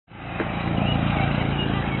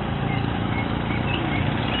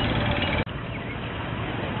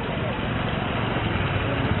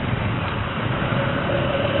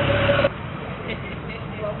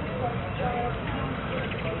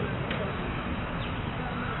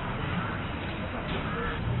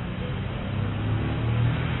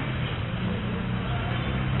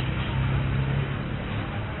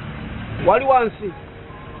What do you want to see?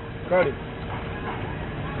 Got it.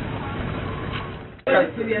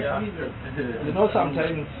 You know,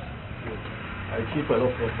 sometimes I keep a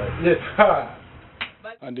lot of time. Yes.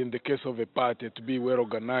 And in the case of a party, to be well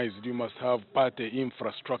organized, you must have party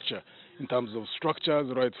infrastructure in terms of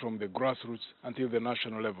structures right from the grassroots until the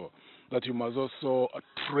national level. That you must also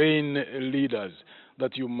train leaders,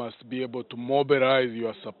 that you must be able to mobilize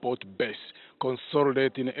your support base,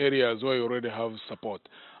 consolidate in areas where you already have support,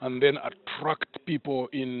 and then attract people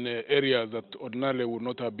in areas that ordinarily would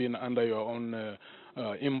not have been under your own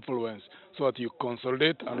influence, so that you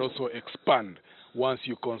consolidate and also expand. Once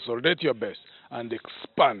you consolidate your base and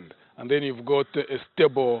expand, and then you've got a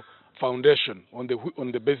stable foundation on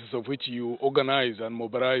the basis of which you organize and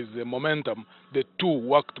mobilize the momentum, the two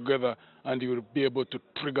work together and you will be able to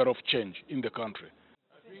trigger off change in the country.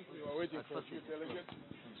 I think we were waiting for a few delegates.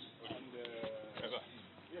 And,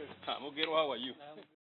 yes. How are you?